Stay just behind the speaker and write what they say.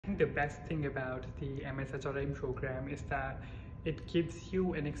think the best thing about the MSHRM program is that it gives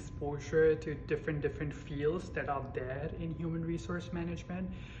you an exposure to different fields that are there in human resource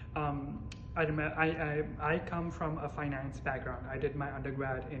management. I come from a finance background. I did my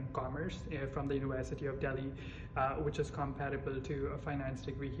undergrad in commerce from the University of Delhi, which is comparable to a finance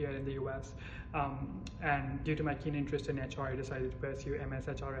degree here in the US. And due to my keen interest in HR, I decided to pursue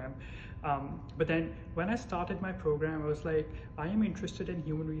MSHRM. But then when I started my program, I was like, I am interested in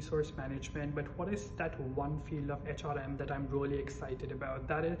human resource management, but what is that one field of HRM that I'm really excited about?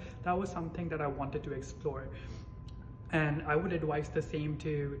 That was something that I wanted to explore. And I would advise the same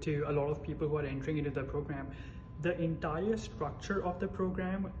to a lot of people who are entering into the program. The entire structure of the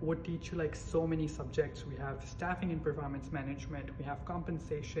program would teach you like so many subjects. We have staffing and performance management, we have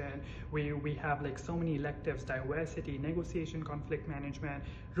compensation, we have like so many electives, diversity, negotiation, conflict management,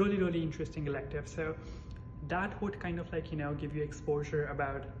 really interesting electives. So that would kind of like, give you exposure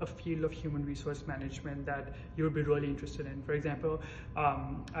about a field of human resource management that you would be really interested in. For example,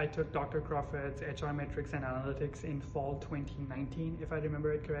 I took Dr. Crawford's HR Metrics and Analytics in fall 2019, if I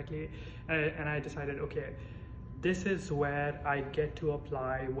remember it correctly. And I decided, okay, this is where I get to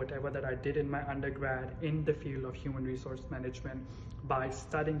apply whatever that I did in my undergrad in the field of human resource management by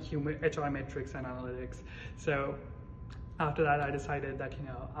studying HR metrics and analytics. So after that, I decided that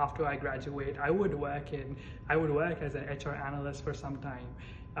after I graduate, I would work as an HR analyst for some time,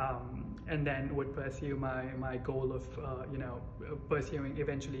 and then would pursue my goal of pursuing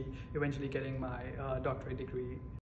eventually getting my doctorate degree.